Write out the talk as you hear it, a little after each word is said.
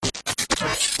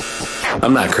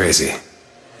I'm not crazy.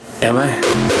 Am I?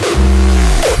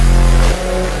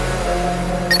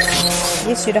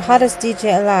 Yes, you're the hottest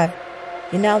DJ alive.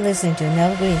 You're now listening to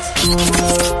Nell Greens.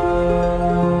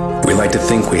 We like to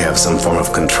think we have some form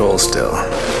of control still,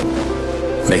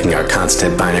 making our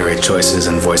constant binary choices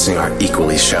and voicing our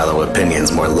equally shallow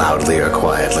opinions more loudly or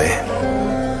quietly.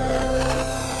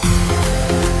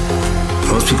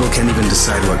 Most people can't even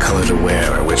decide what color to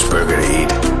wear or which burger to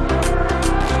eat.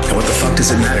 And what the fuck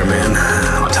does it matter, man?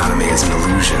 Autonomy is an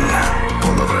illusion,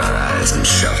 pulled over our eyes and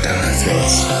shoved down our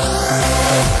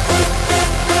throats.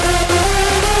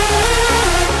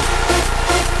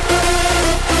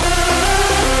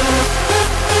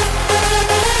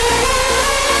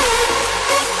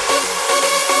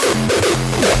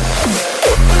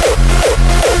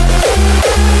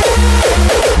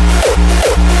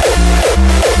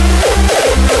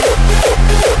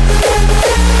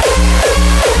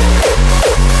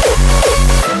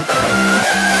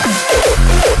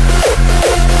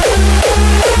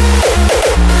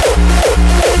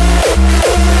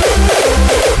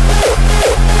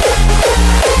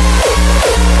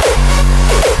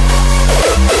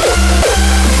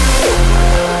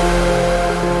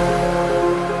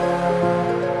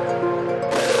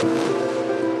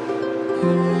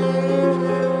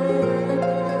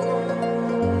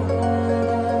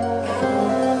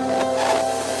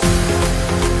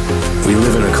 We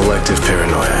live in a collective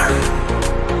paranoia.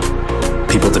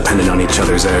 People dependent on each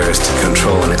other's errors to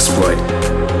control and exploit.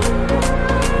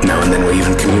 Now and then we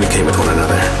even communicate with one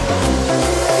another.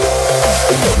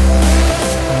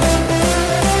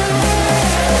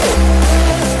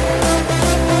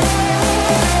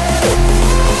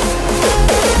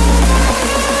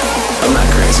 I'm not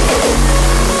crazy.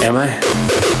 Am I?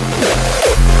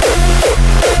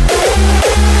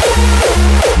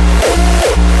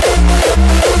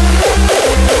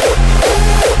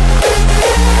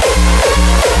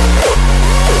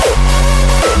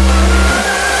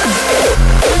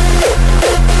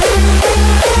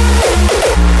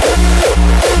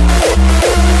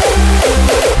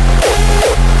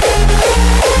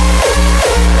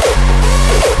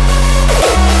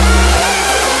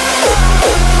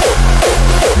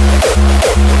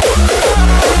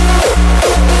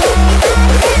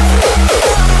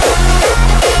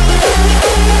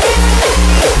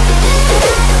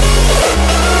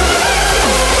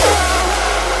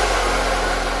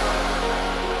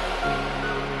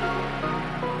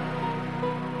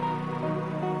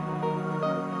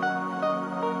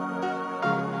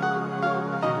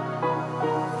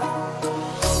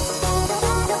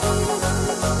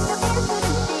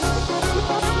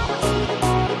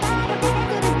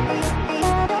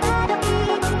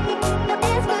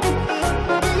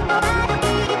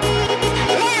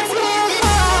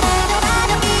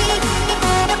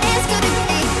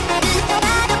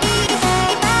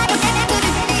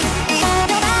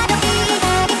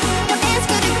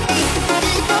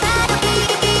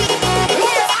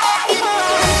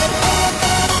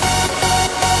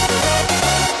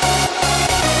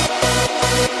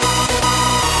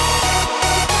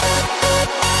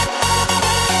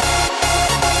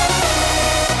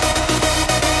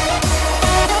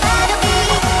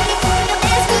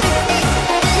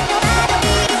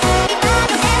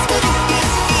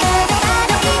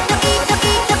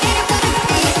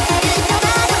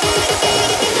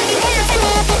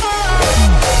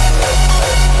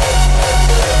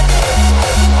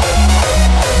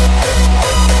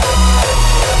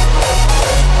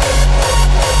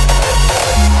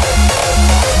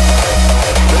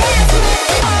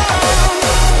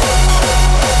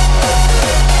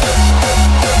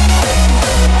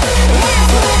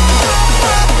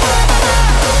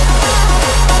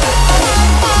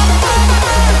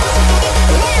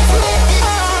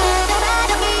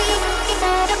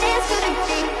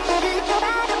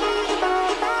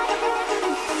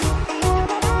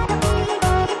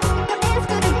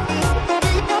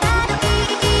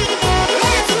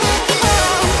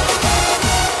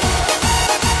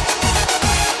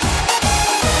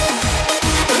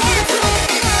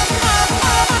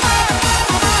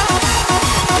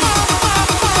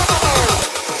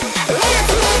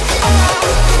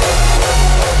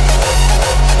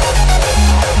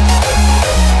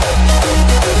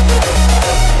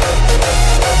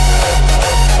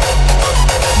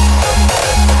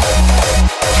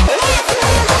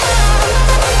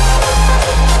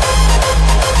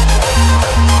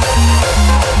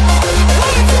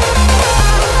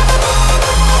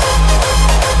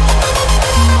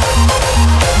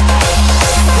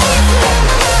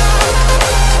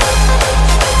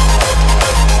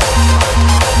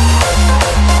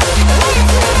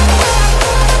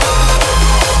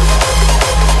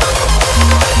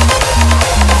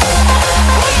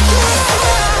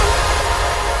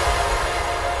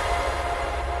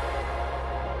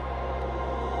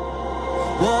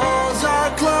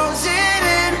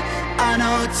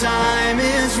 time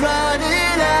is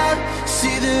running out.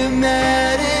 See the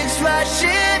medics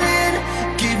rushing in.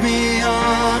 Give me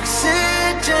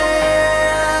oxygen.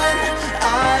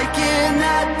 I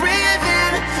cannot breathe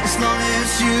in as long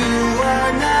as you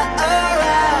are not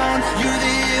around. You're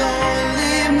the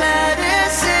only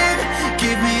medicine.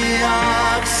 Give me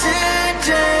oxygen.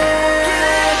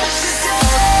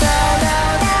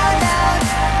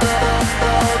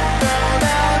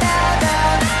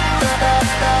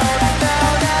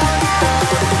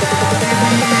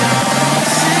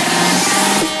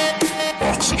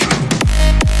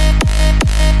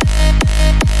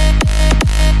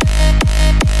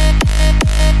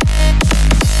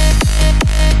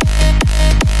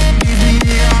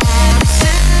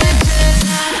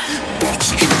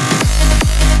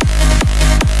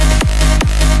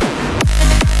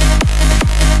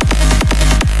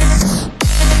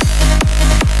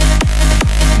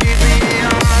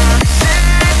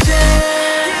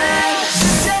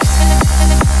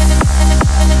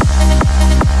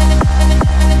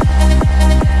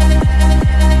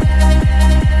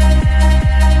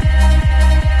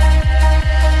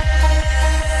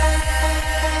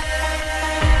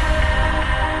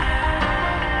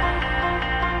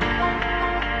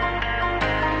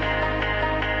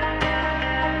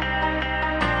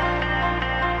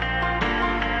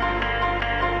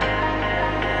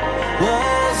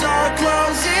 Walls are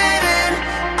closing in.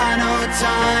 I know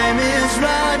time is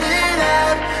running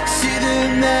out. See the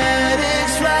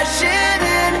medics rushing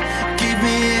in. Give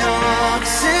me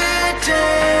oxygen.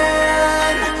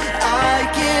 I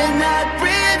cannot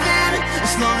breathe in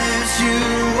as long as you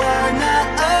are not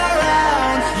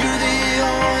around. You're the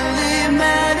only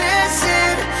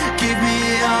medicine. Give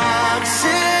me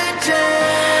oxygen.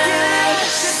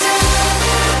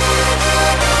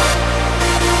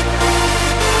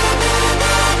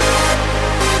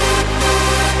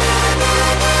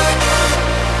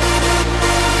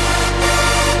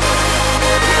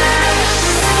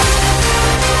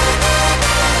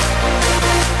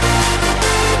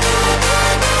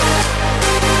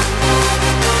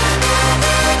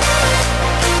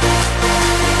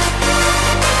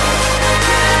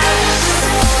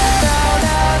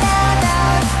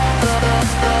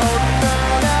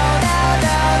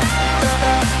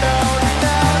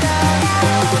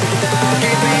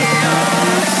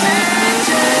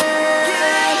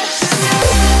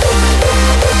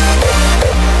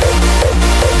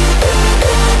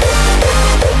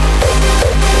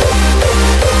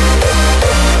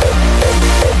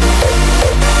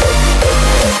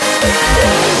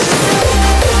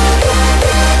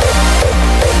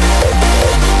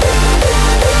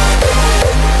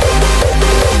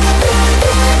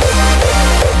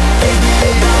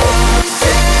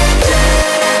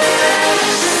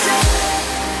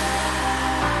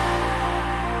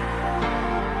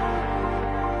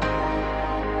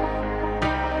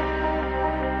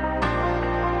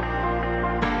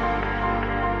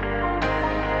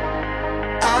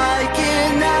 I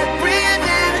cannot breathe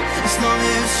in as long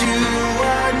as you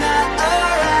are not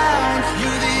around.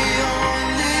 You're the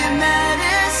only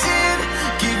medicine.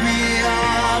 Give me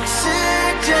oxygen.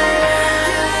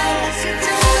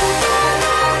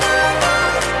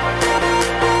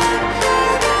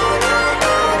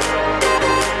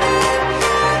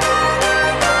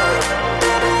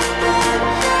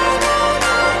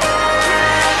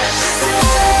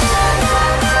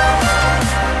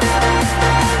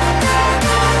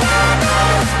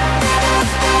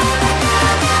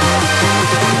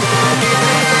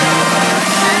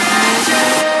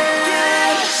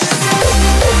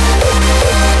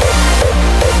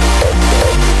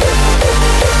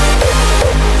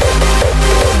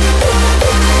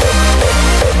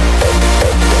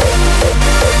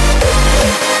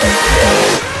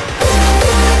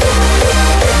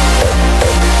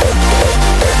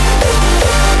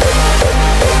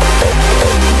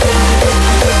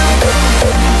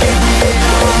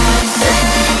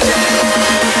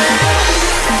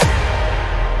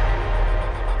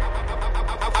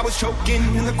 I was choking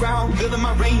in the crowd, building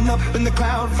my rain up in the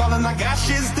cloud, falling like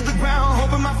ashes to the ground,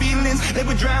 hoping my feelings, they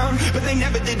would drown, but they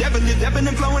never did, ever lived, ebbing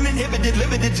and flowing, inhibited,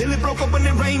 limited, till it broke up when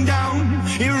it rained down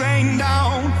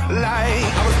like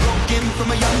I was broken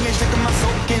from a young age, taking my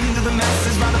soul into the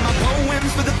masses, writing my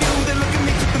poems for the few that look at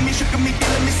me, took at me, shook at me,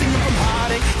 feeling me, singing from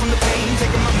heartache, from the pain,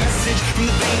 taking my message from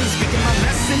the veins, speaking my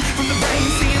lesson from the brain,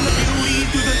 seeing the beauty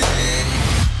through the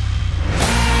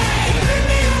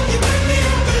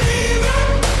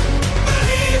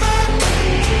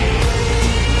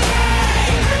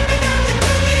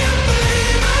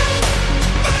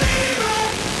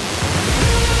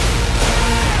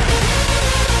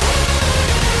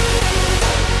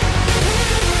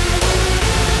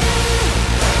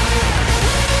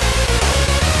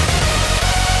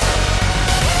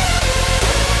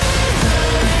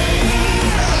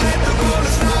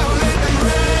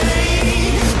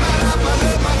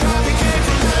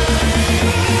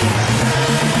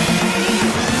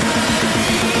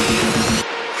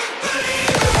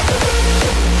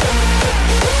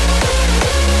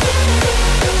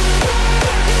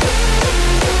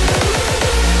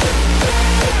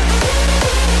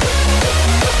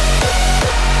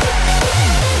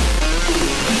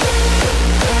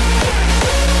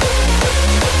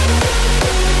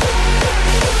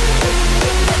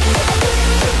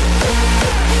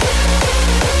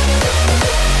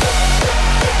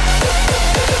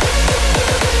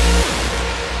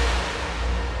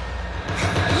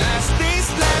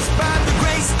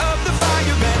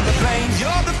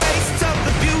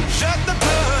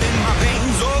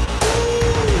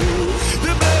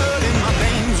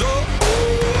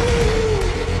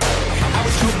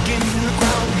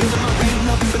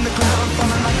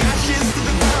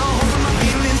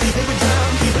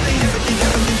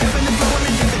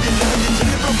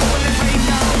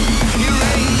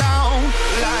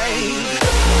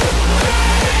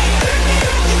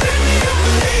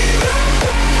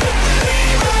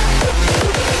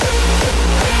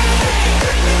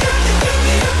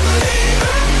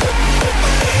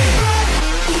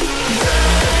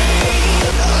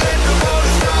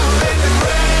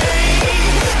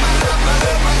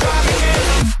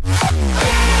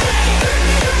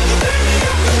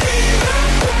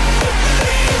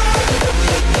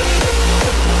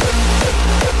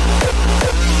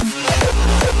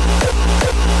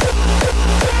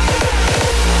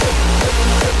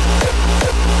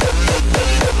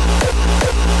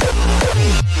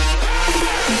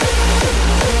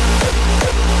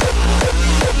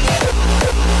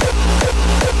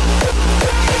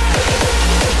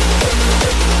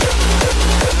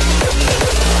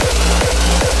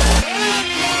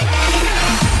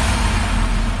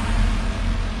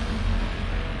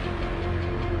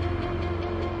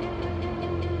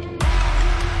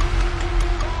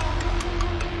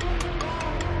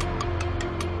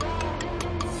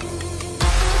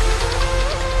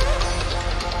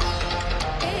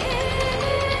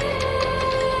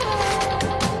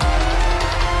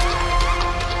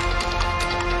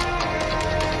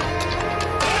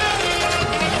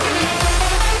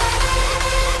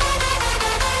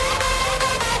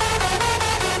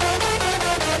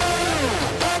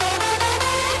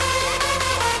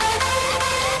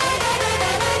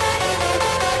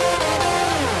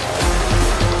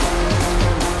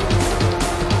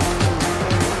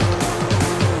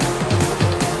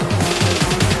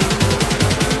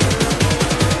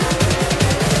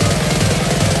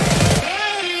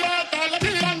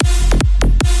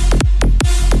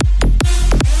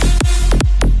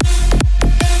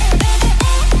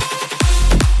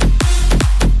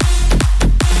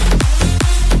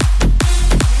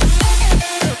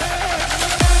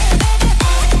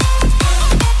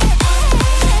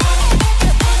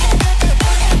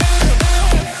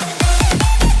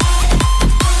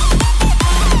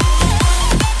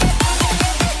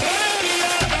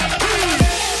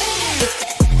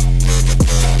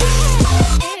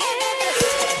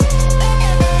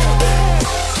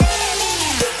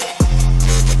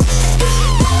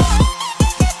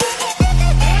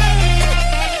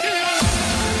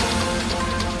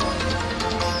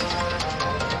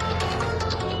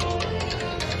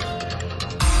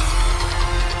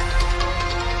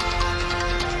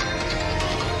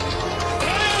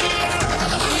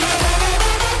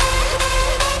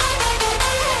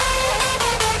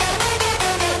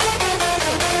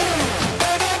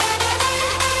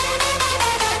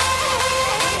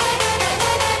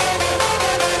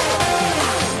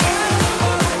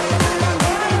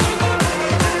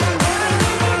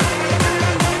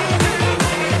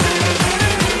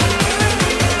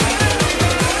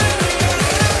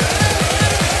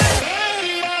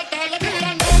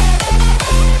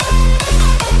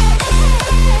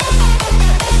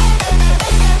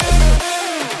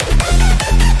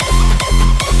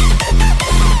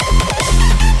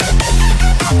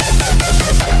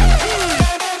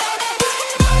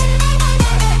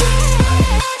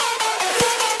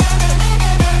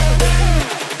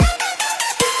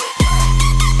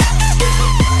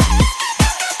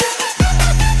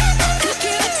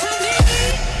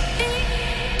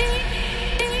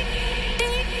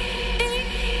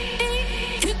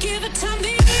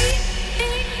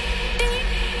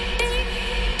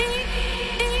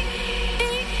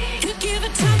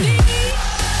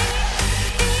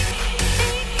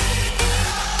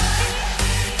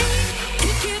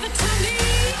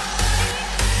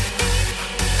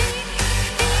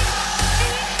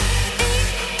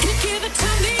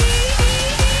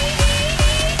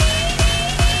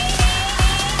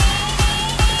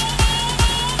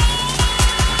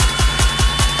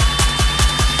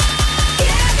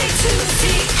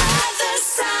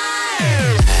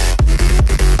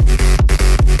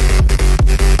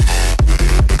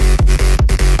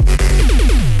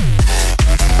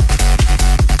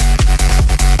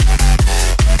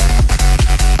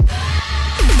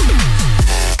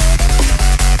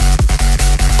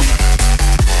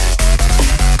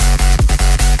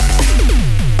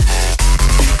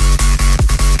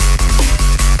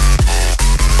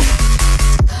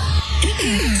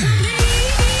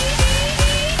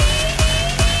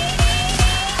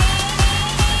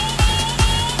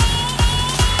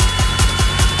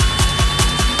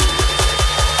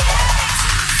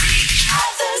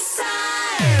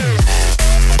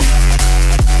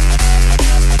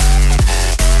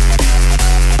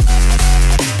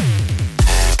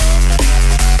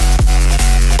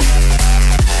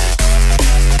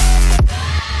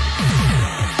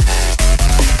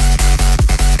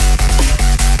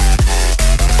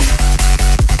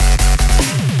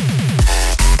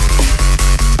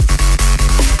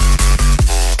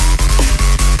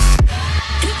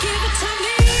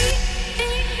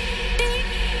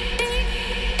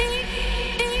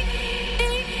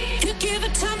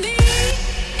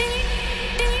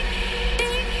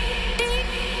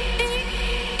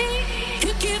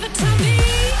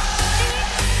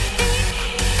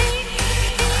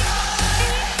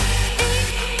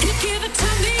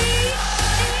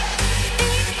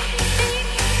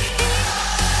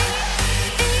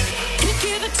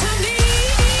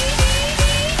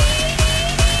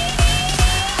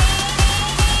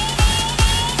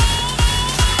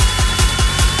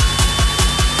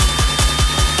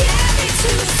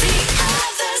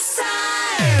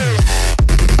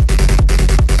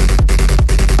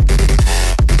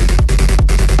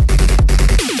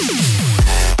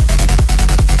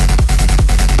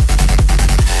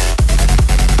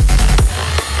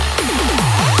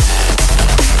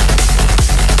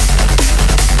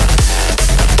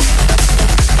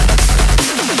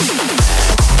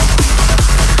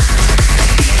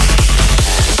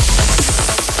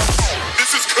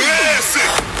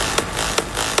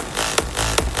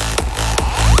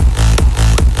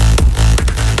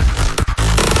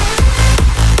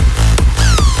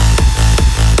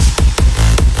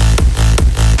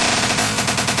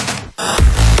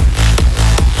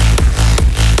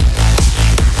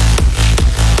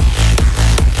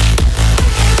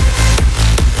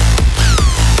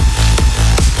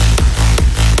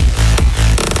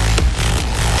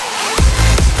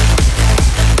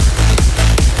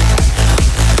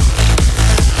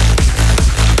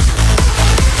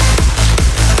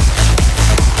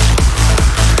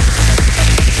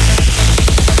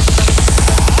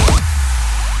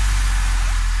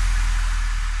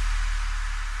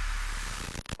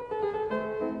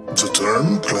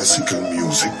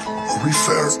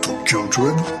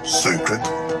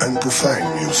sacred and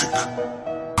profane music.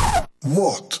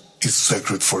 What is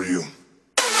sacred for you?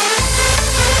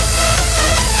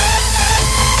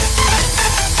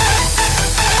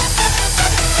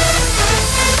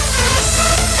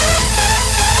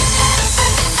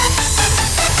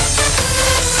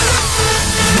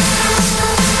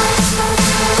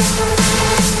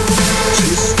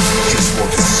 This is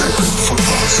what is sacred for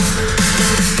us.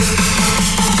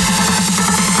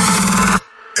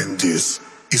 And this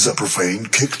is a profane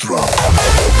kick drum.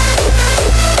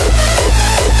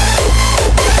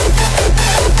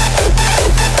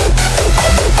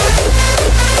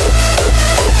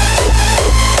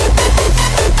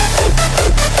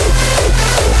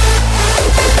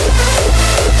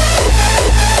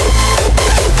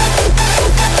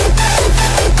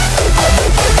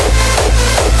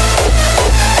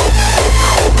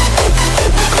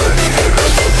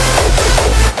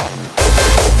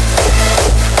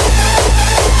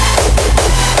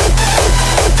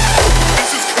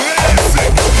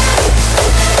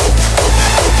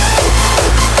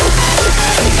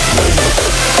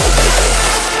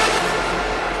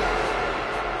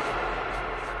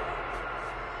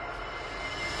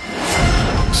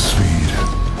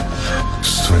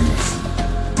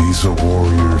 These are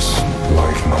warriors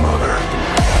like none other.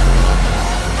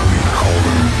 We call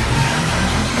them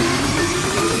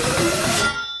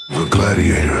the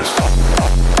gladiators.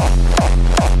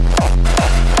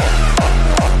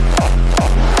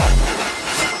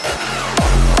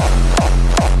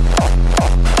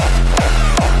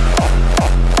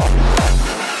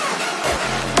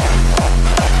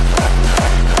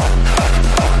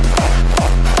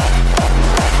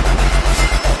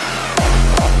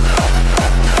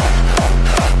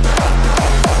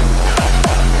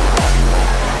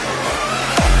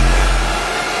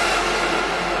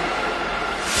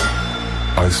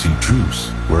 I see truths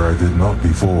where I did not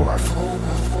before.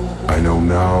 I know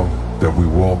now that we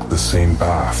walk the same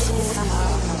path.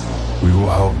 We will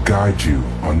help guide you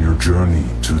on your journey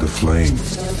to the flame.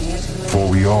 For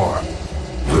we are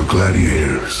the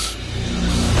gladiators.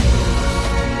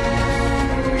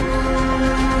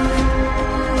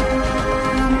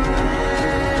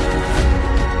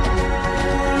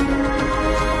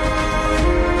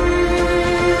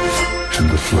 To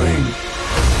the flame.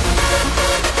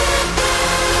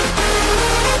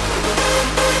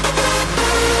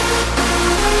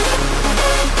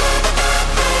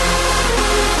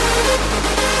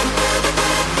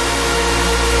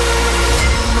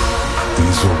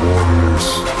 These are warriors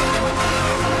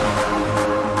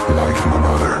like none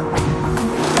other.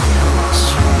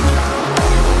 Sweet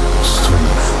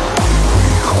strength.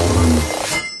 We call them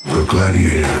the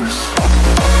gladiators.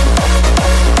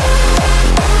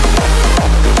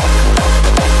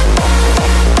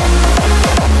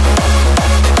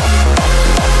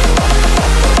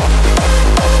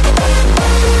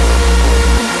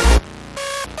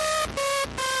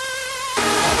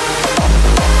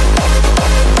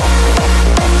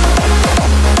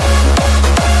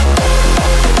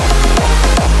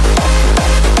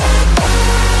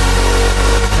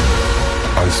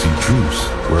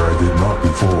 Where I did not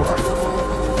before.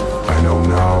 I know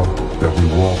now that we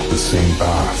walk the same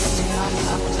path.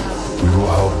 We will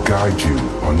help guide you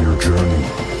on your journey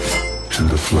to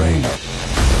the flame.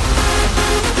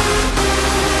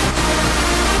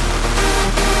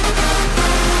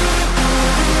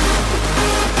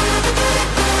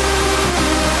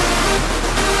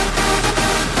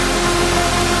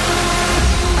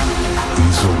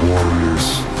 These are warriors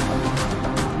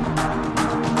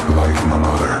like none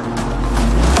other.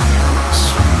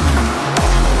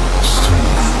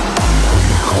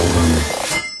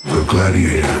 The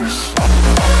gladiators.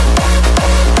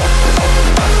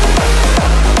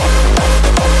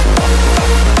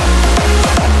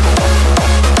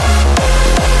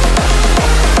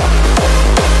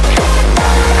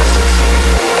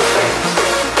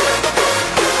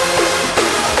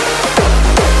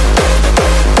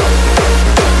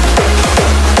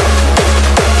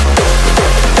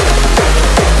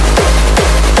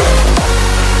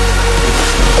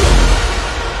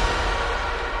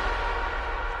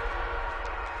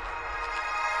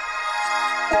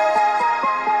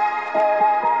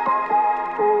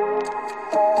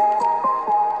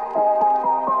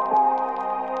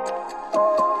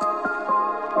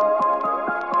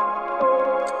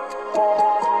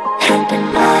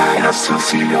 I still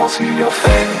see your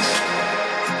face.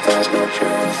 There's no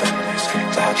truth in these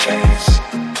dreams I chase.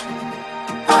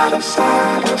 Out of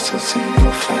sight, I still see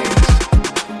your face.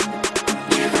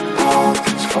 Even though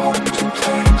things fall into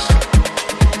place,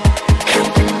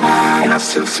 can't deny I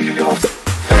still see your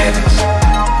face.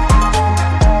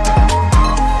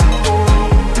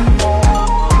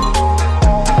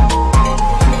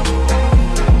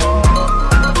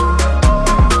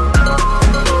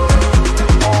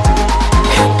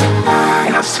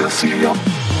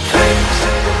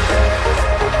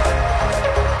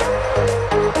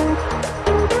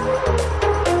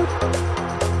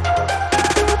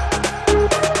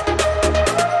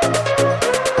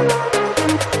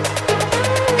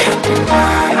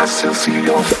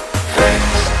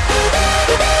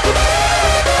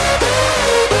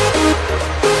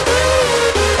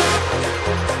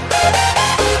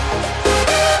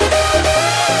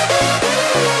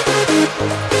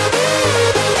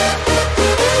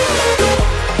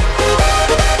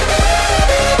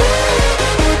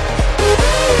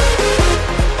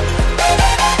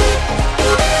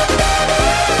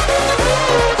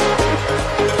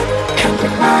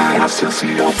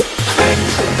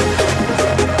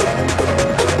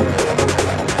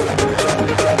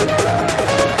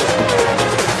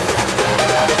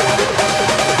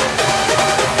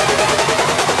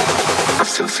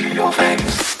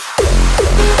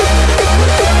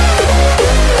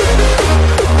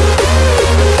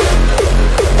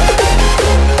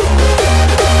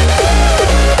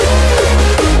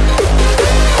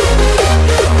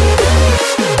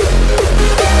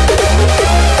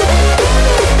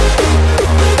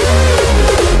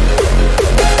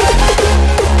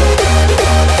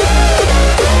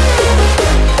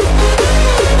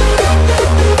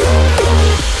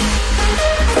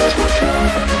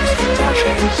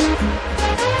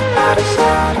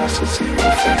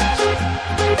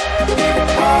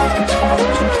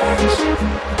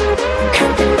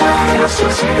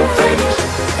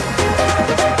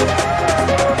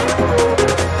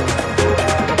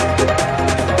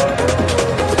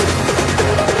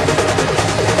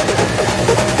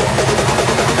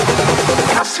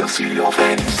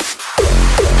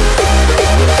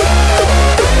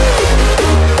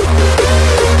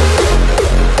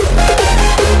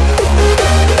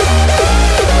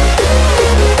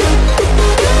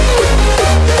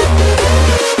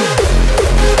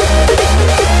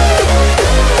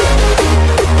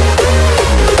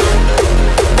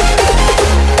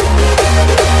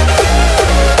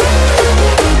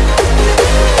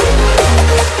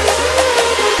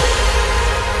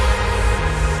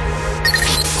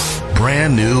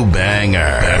 Brand new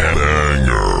banger.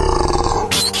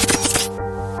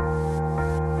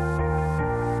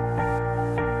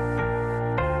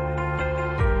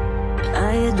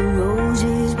 I had the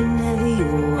roses, but never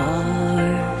your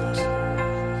heart.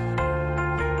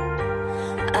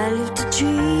 I lived a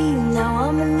dream, now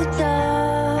I'm in the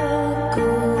dark.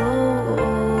 Oh,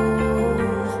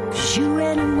 'cause you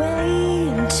ran away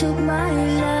and took my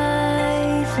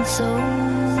life, and so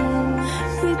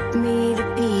ripped me to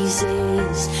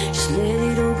pieces. Just let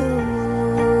it all go.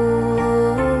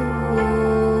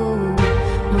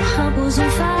 My heart was on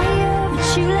fire, but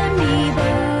you let me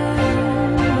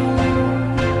burn.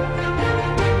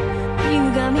 You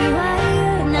got me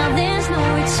wired, now there's no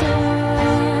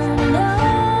return. No,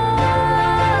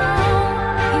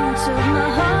 you took my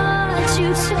heart, you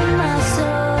took my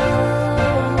soul.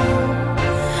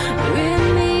 Rip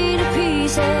me to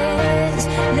pieces,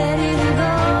 let it all go.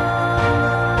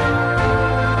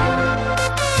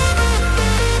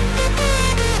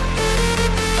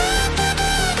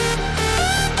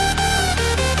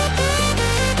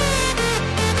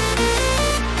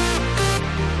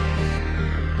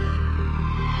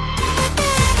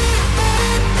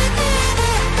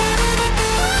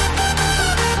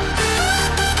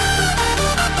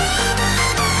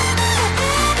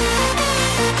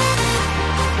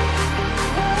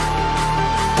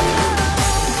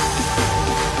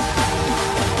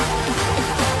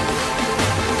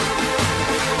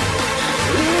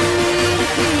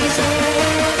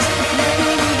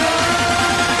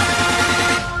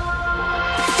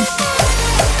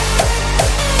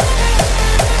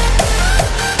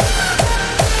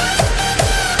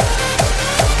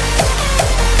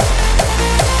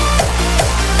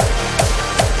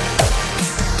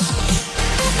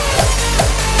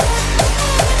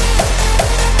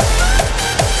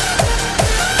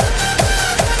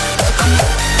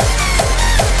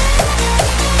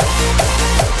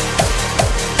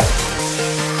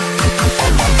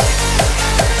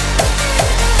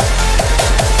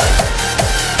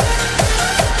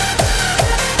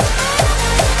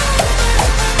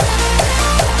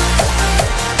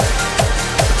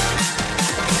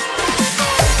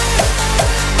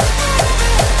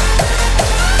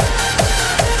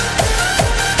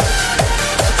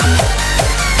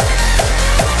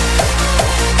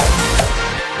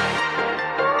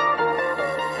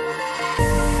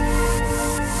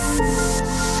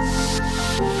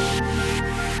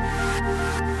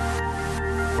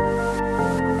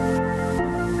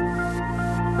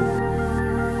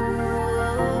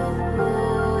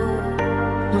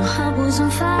 My heart was on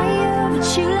fire, but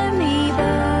you let me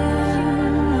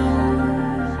burn.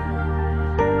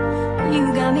 You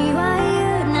got me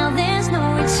wired, now there's no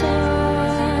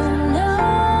return. No,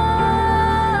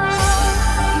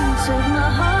 you took my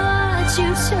heart, you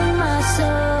took my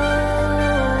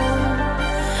soul.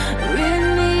 Rip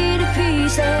me to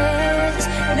pieces,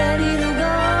 let it all go.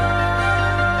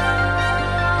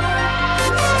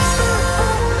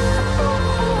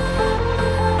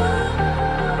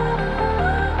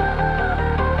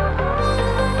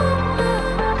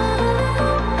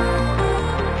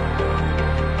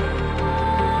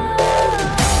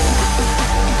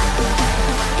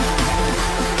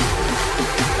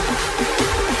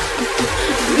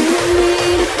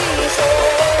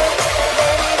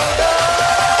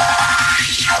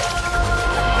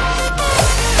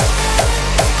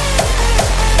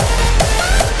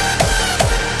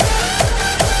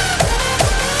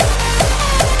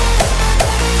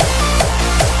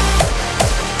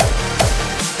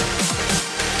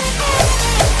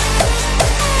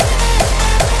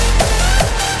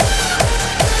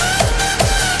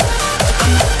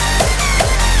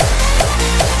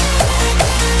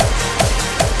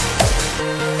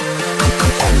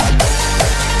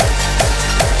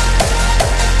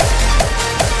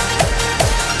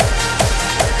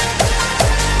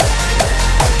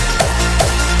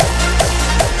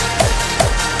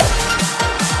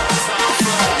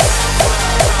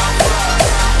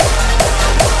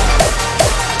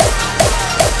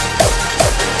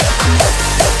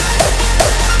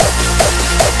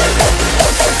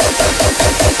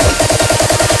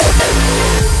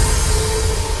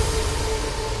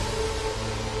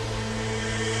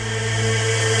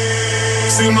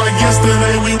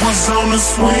 yesterday we was on the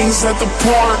swings at the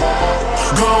park.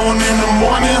 Gone in the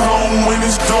morning, home when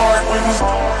it's dark.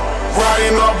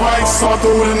 Riding our bikes all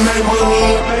through the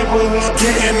neighborhood.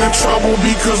 Getting in trouble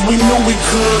because we knew we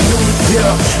could.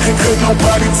 Yeah, and could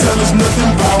nobody tell us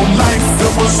nothing about life.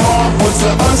 It was hard, but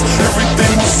to us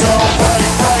everything was alright.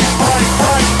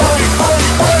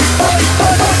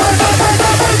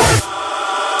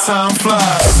 Time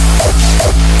flies.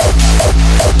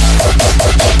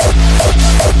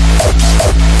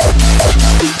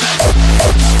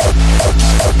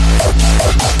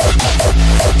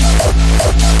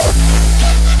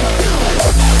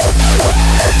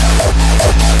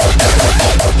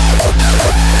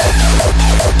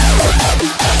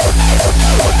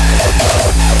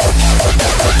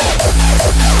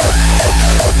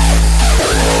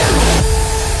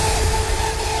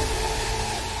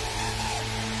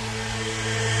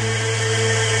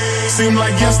 Seemed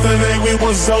like yesterday we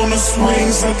was on the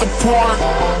swings at the park.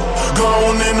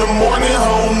 Gone in the morning,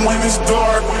 home when it's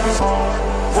dark.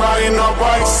 Riding our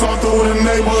bikes all through the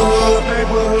neighborhood.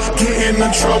 Getting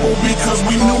in trouble because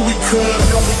we knew we could.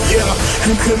 Yeah,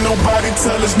 and could nobody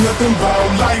tell us nothing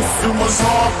about life. It was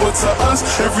hard, but to us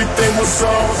everything was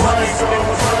alright.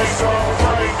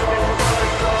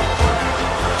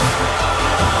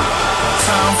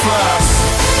 Time flies.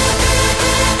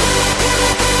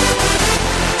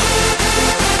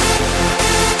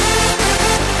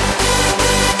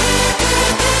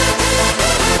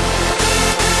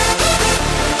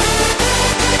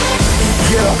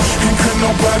 Yeah, and could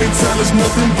nobody tell us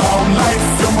nothing about life.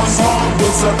 It was hard,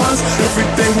 but to us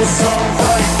everything was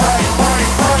alright.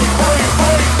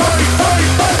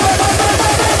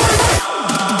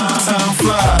 Time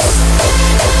flies.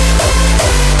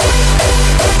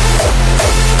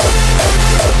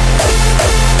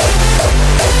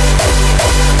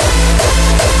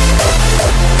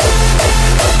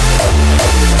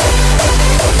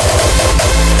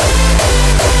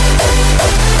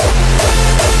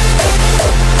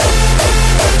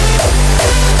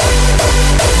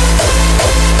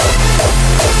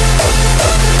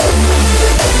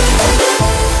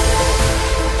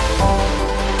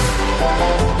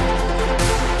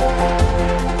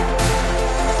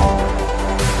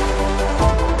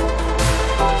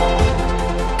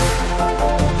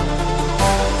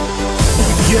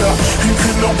 And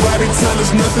could nobody tell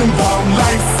us nothing about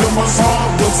life. It was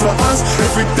hard, but to us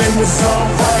everything was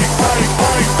alright.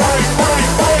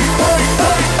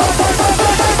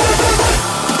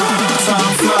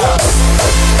 Time flies.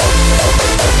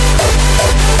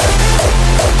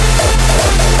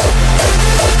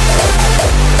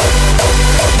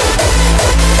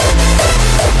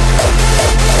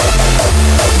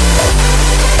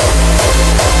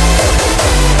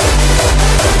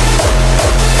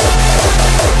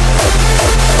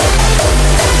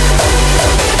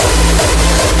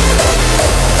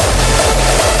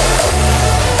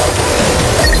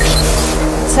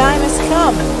 Time has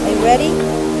come. Are you ready?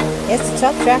 It's the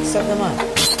top tracks of the month.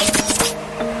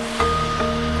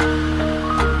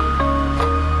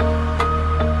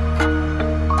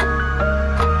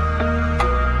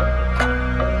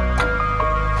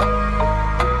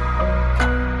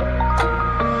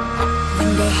 When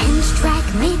the hymns strike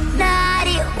midnight,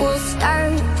 it will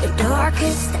start the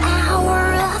darkest hour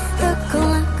of the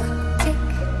clock. Tick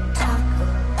tock,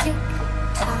 tick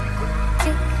tock,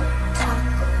 tick tock,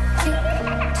 tick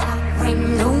tock. When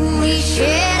only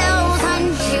shadows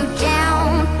hunt you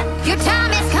down, your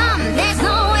time has come. There's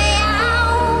no way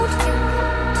out. Tick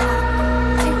tock,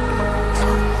 tick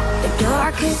tock, the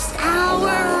darkest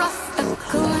hour of the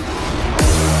clock.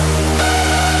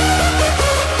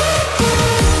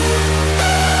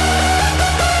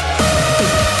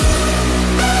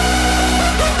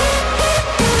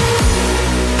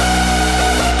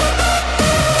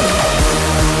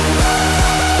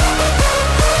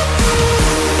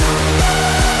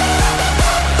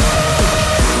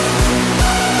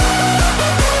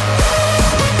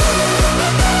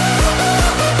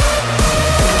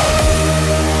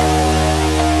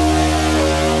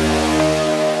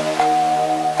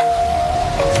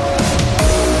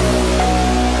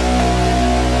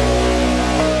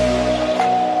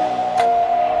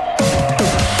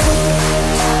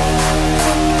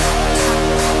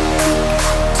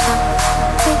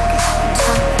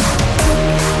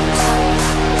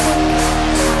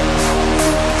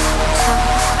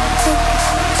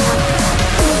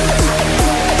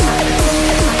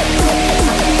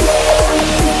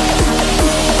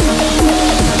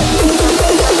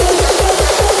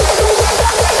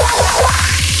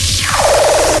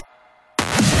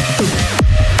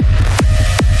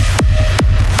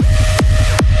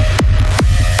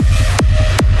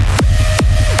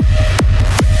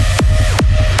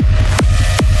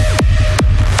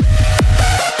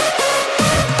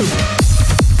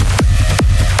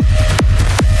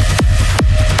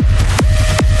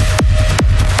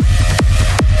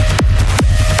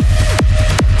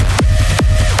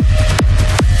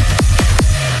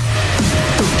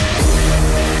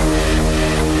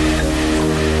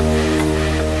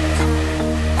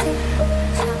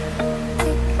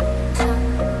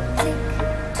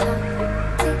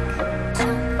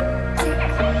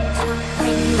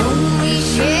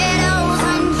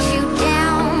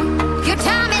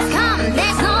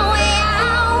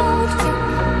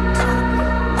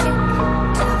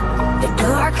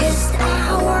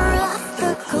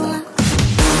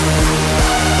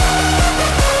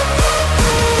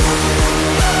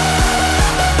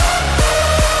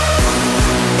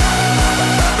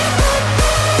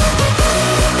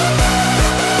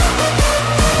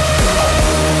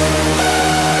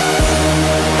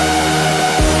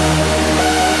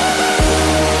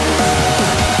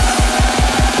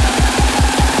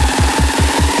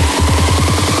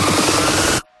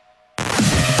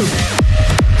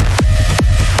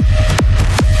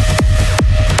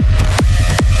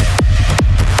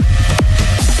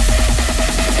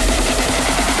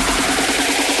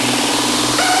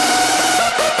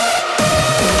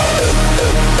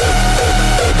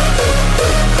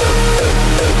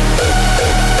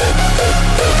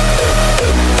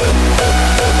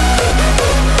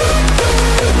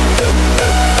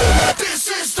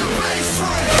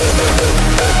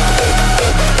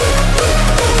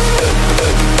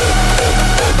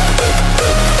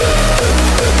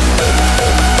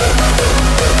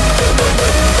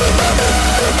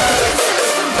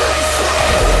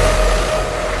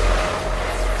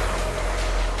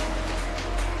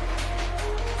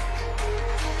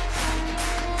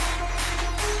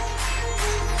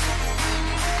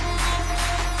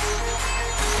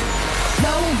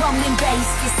 drum and bass,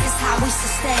 this is how we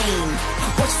sustain.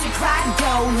 Watch the crowd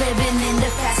go, living in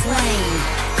the fast lane.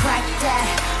 Crack that,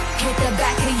 hit the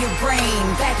back of your brain.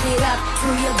 Back it up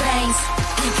through your veins.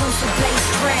 Here comes the bass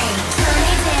train. Turn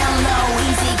it down low,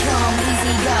 easy come,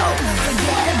 easy go.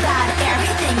 Forget about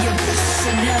everything you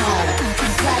should know.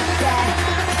 Crack that,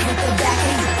 hit the back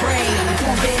of your brain.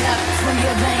 Pump it up through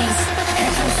your veins.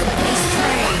 Here comes the bass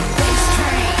train. Bass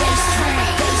train, bass train,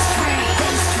 bass train,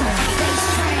 bass train, bass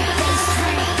train,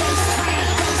 bass train,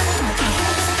 bass train,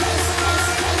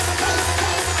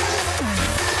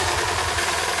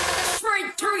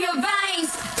 straight through your veins.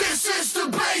 This is the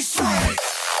bass train.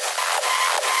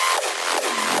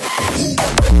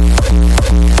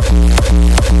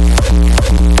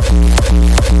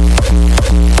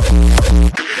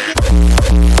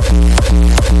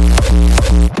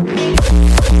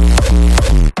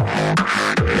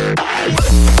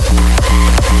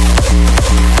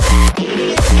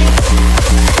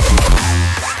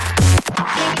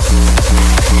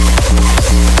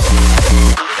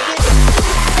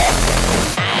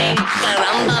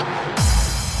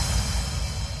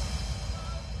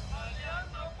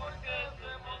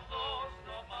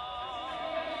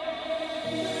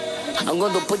 I'm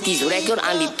going to put this record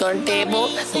on the turntable.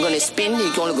 I'm going to spin it.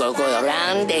 It's going to go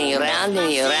around and around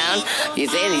and around. You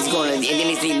say it's going to, and then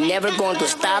it's never going to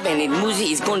stop. And the music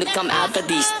is going to come out of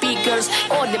these speakers.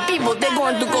 Oh, the people, they're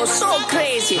going to go so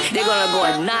crazy. They're going to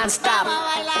go non-stop.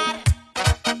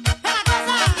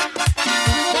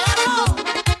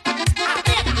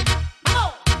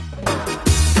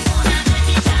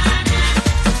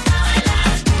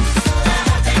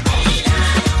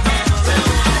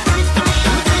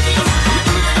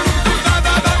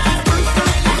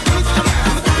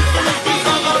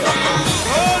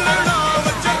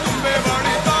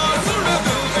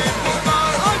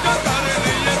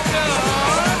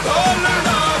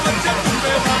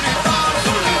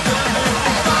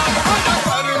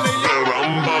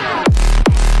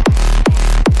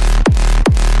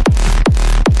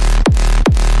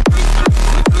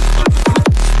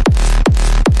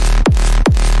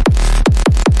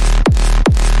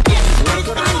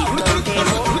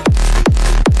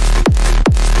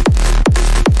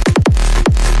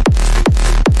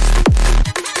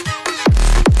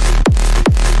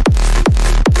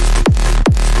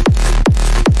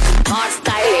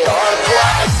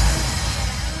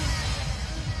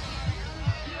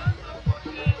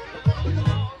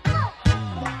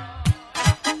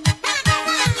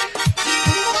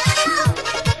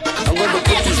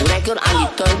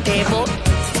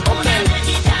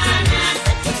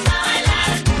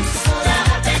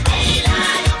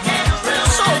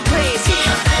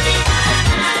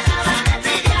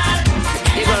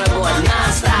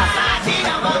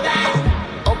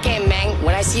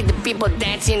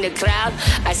 In the crowd,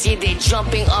 I see they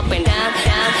jumping up and down,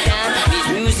 down, down. This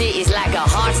music is like a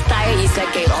hard style, it's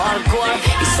like a hardcore.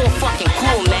 It's so fucking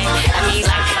cool, man. I mean,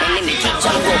 like, and then they keep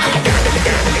jumping, go,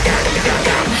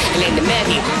 and then the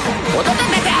melody, and then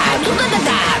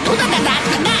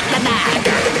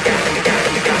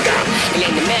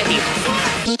the melody,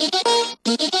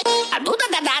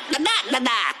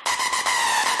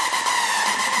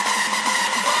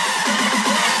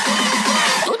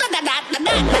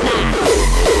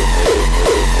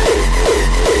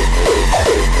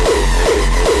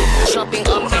 jumping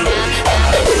up and down,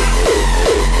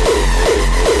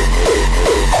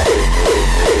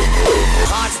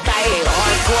 hard style,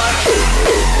 hardcore.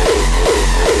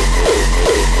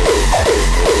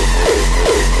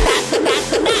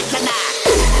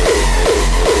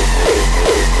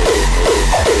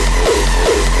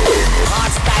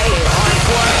 Hard style,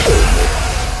 hardcore.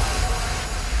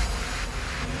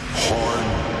 Hard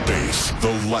bass,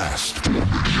 the last.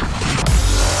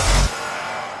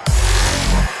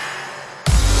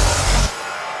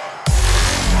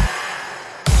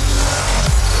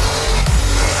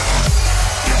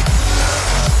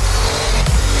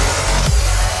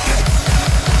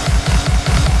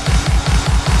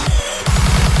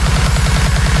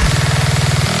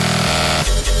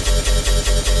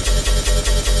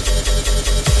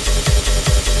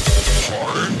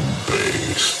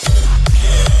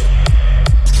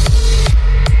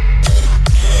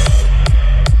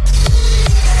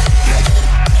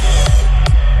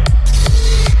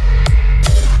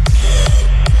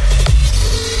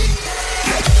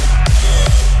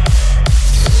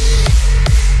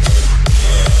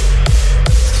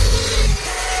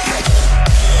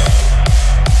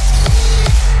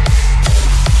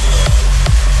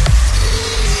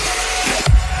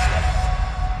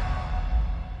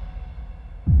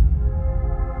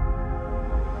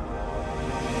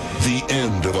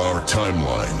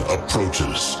 timeline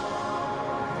approaches,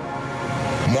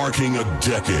 marking a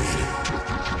decade.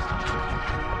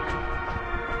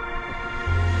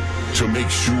 To make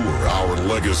sure our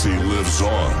legacy lives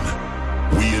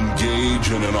on, we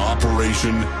engage in an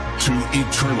operation to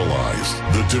eternalize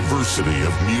the diversity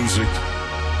of music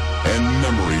and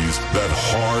memories that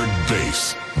hard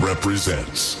bass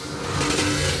represents.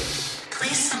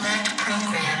 Please select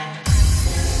program.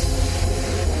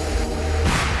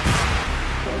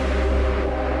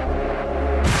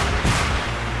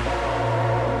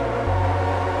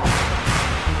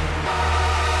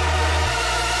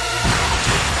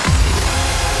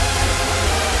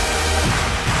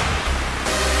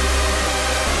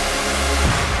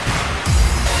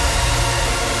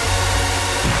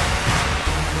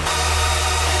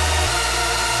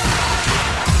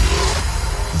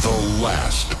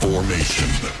 Last formation.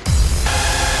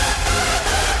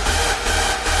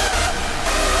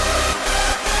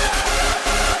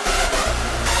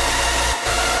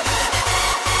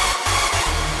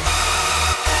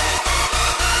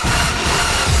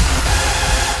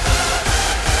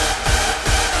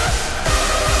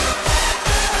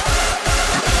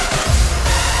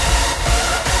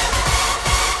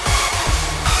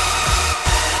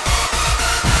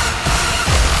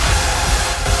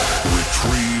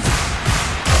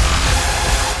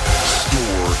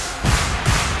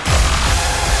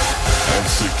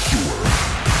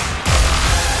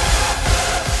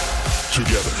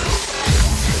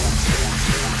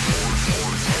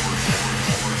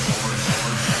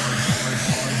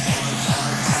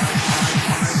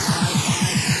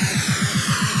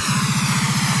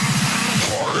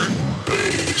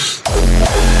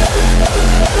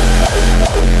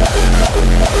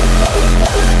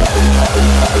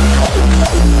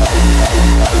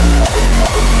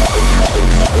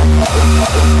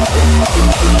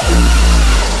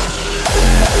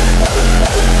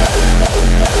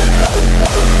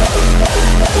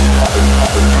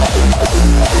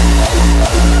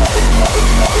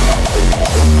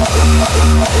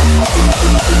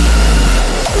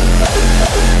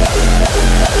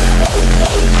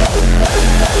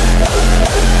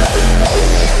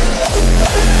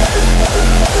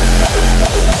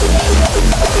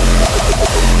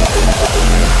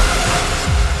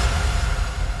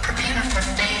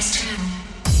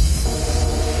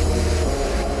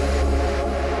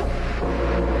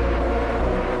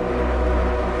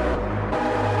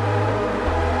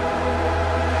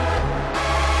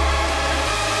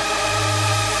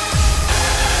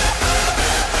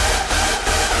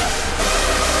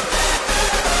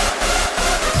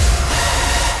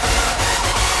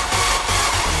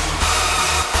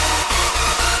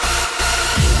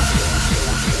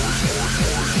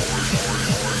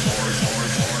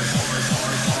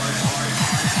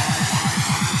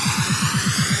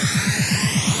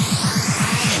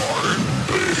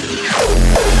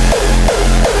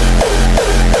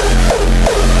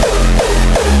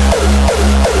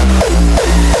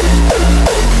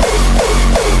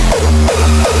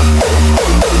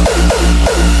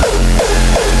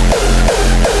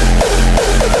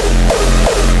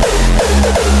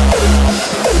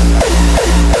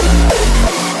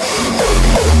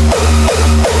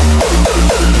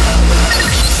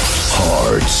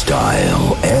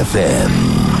 Hardstyle FM.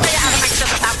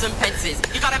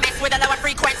 You gotta mess with the lower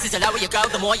frequencies. The lower you go,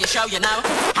 the more you show you know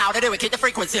how to do it. Keep the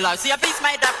frequency low. See a beat's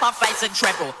made up of bass and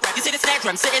treble. You see the snare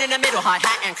drum sitting in the middle,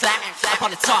 hi-hat and clap up on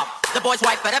the top. The boys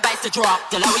wait for the bass to drop.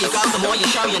 The lower you go, the more you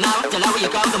show you know. The lower you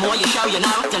go, the more you show you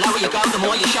know. The lower you go, the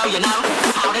more you show you know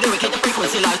how to do it. Keep the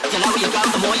frequency low. The lower you go,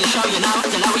 the more you show you know.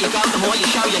 The lower you go, the more you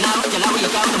show you know. The lower you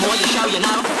go, the more you show you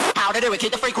know how to do it.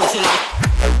 Keep the frequency low.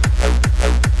 The lower you go, the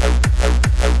more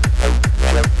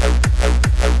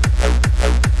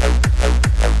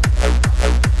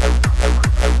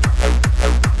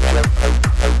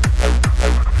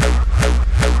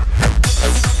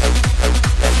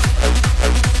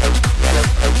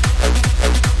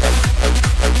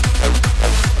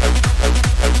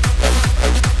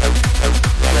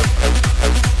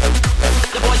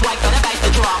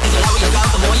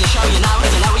you show you know.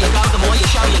 The lower you go, the more you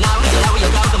show you know. The lower you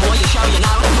go, the more you show you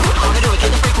know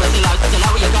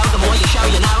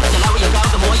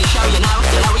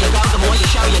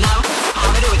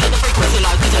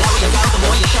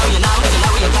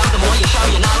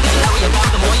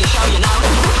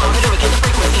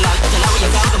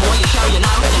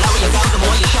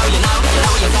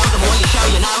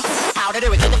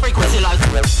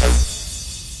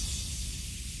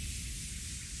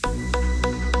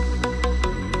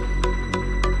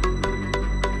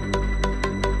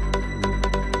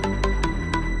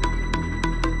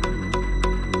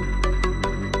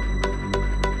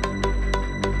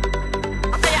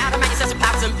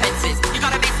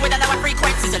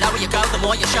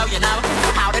more you show, you know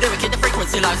how to do it, keep the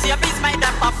frequency low. See, a beat's made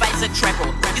up of bass and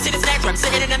treble. You see the snare drum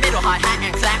sitting in the middle, hi-hat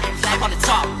and clap on the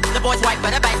top. The boys wait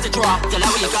for the bass to drop. The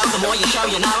lower you go, the more you show,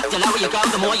 you know. The lower you go,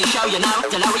 the more you show, you know.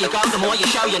 The lower you go, the more you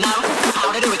show, you know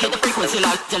how to do it, keep the frequency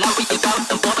low. The lower you go,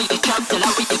 the more you choke. The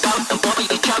lower you go, the more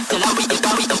you choke. The lower you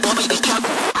go, the more you choke.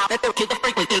 How to do it, keep the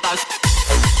frequency low.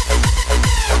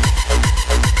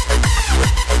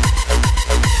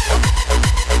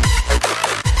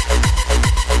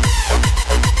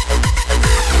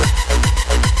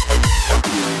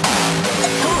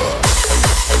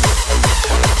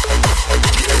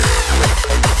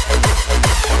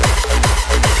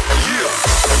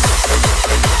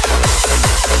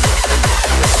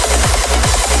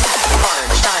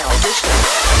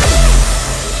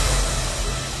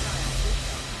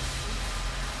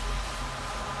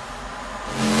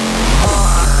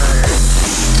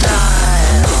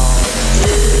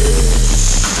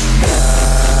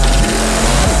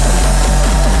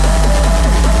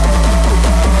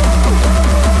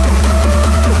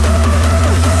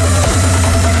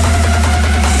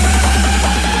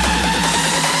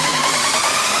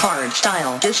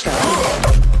 Style disco.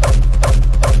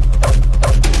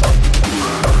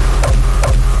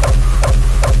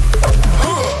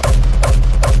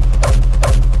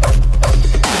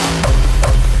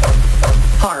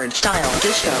 Hard style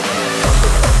disco.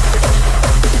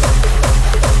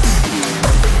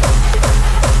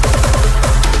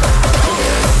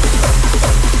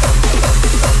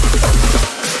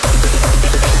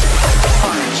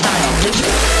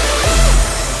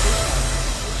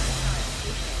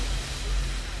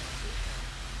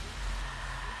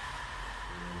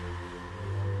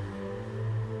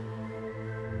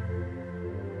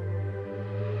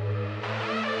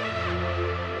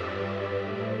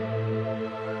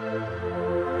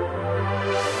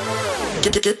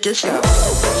 Disco.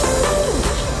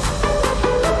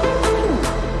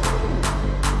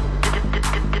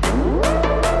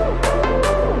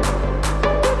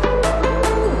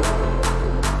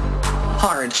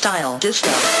 Hard style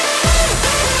disco.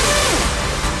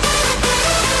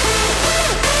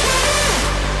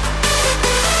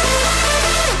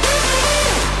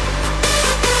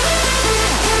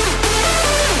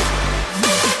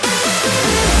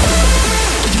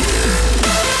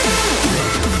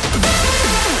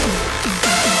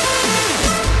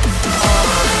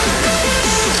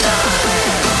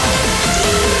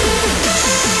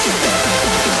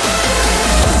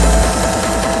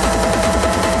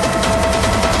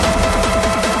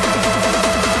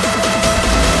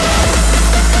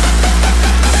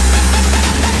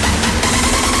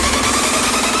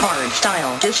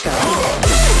 Style disco.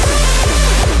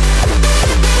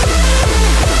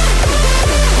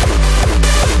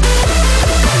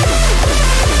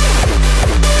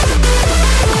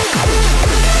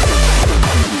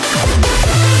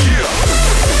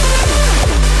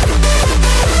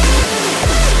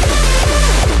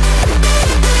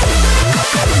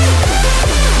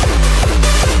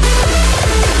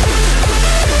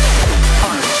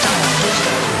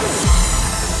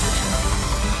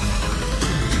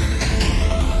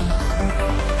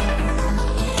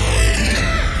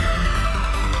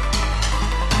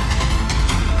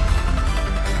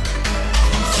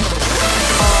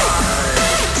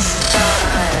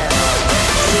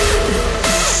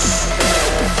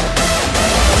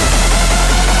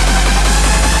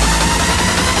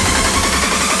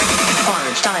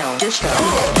 Style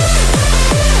disco.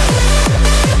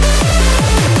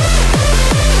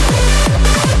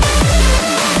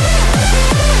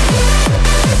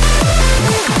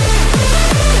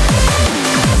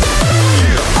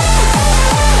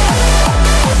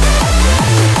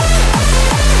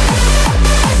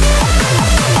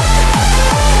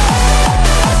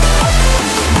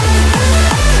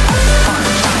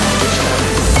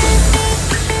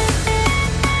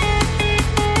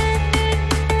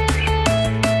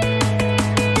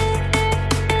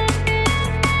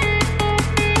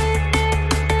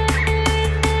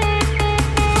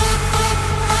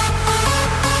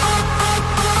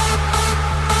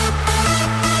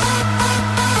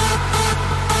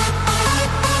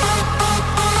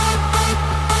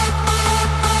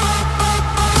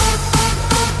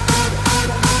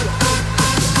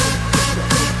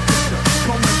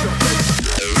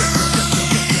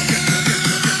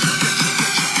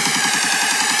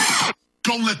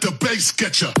 Don't let the bass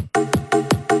get ya.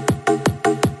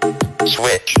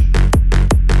 Switch.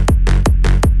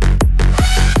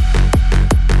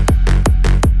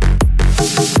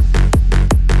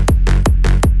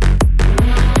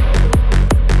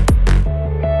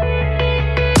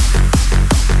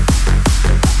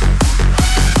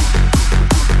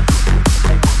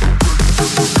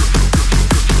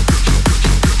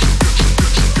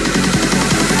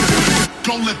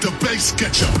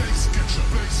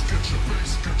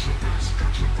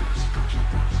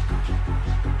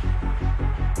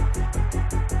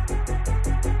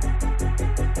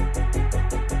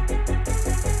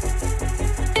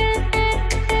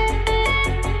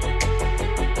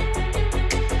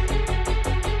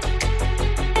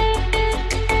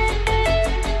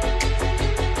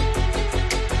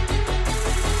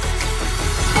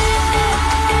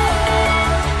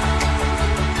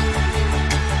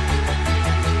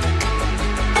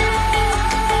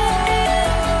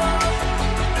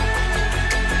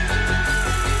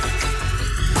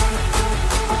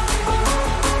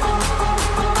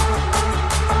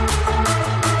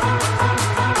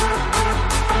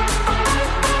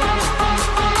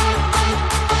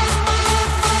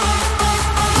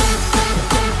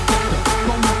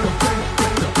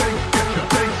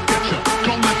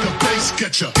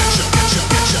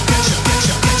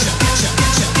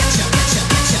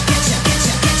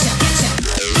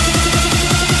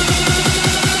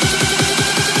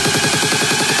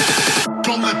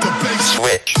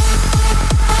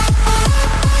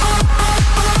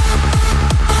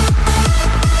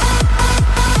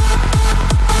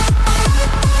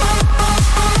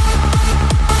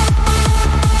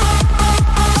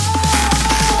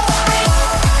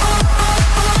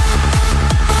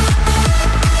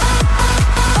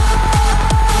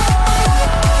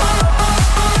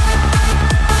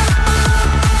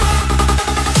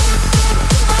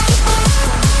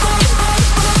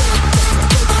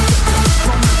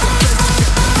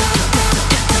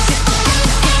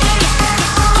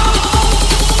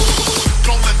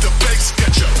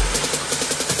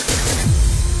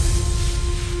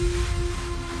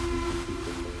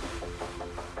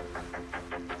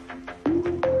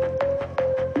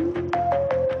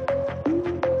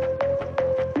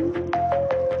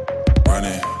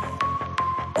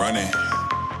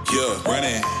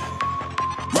 running.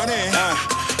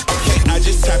 Okay, I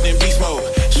just tapped in beast mode.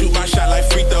 Shoot my shot like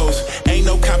free throws. Ain't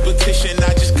no competition,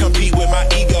 I just compete with my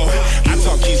ego. I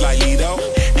talk keys like Lido,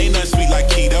 ain't nothing sweet like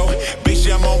keto. Bitch,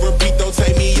 I'm on repeat though,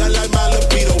 take me out like my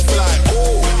libido fly.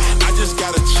 Ooh, I just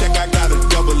gotta check, I gotta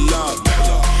double up.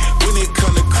 When it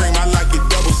come to cream, I like it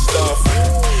double stuff.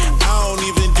 I don't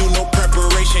even do no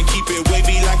preparation, keep it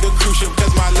wavy like a cruise ship,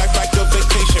 cause my life like a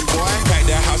vacation, boy. Pack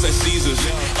that house at Caesars,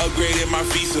 upgraded my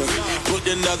visa. Put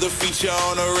another feature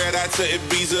on a red eye to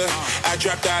Ibiza. I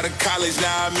dropped out of college,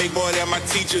 now I make more than my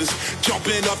teachers.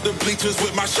 Jumping off the bleachers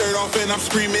with my shirt off and I'm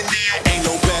screaming, ain't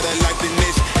no better like than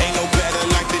this, ain't no better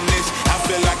like than this. I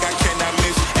feel like I cannot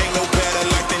miss, ain't no better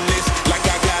like than this. Like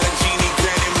I got a genie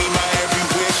granting me my every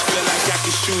wish. Feel like I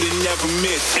can shoot and never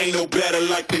miss, ain't no better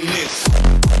like than this.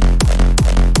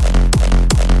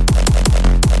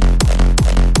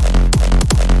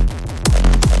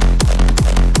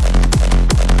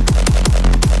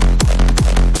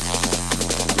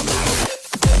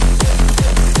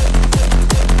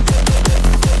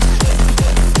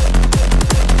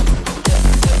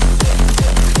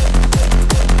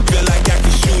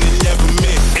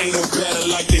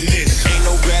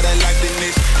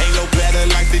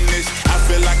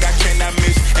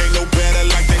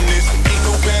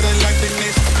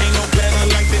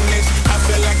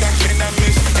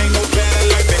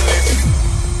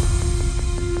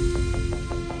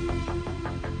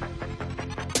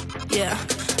 Yeah,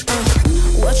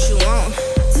 what you want?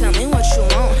 Tell me what you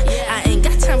want. I ain't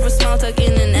got time for small talk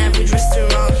in an average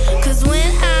restaurant. Cause when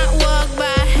I walk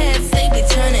by, heads they be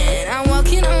turning. I'm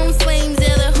walking on flames,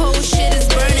 yeah, the whole shit is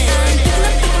burning.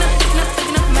 I'm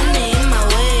picking up money in my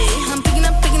way. I'm picking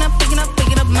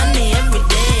up money every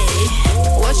day.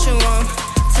 What you want?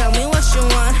 Tell me what you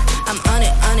want. I'm on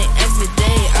it every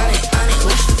day. On it,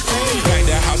 what you say? Packed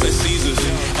that house at Caesars,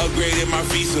 upgraded my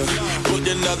visa. Put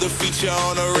another feature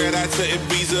on a red eye to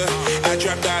Ibiza. I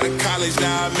dropped out of college,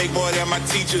 now I make more than my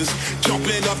teachers.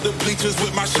 Jumping off the bleachers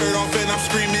with my shirt off and I'm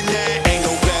screaming that ain't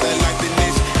no better like than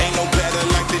this, ain't no better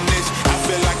like than this. I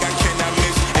feel like I cannot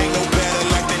miss, ain't no better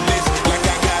like than this. Like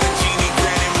I got a genie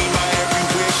granting me my every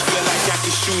wish. Feel like I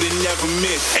can shoot and never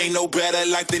miss, ain't no better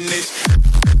like than this.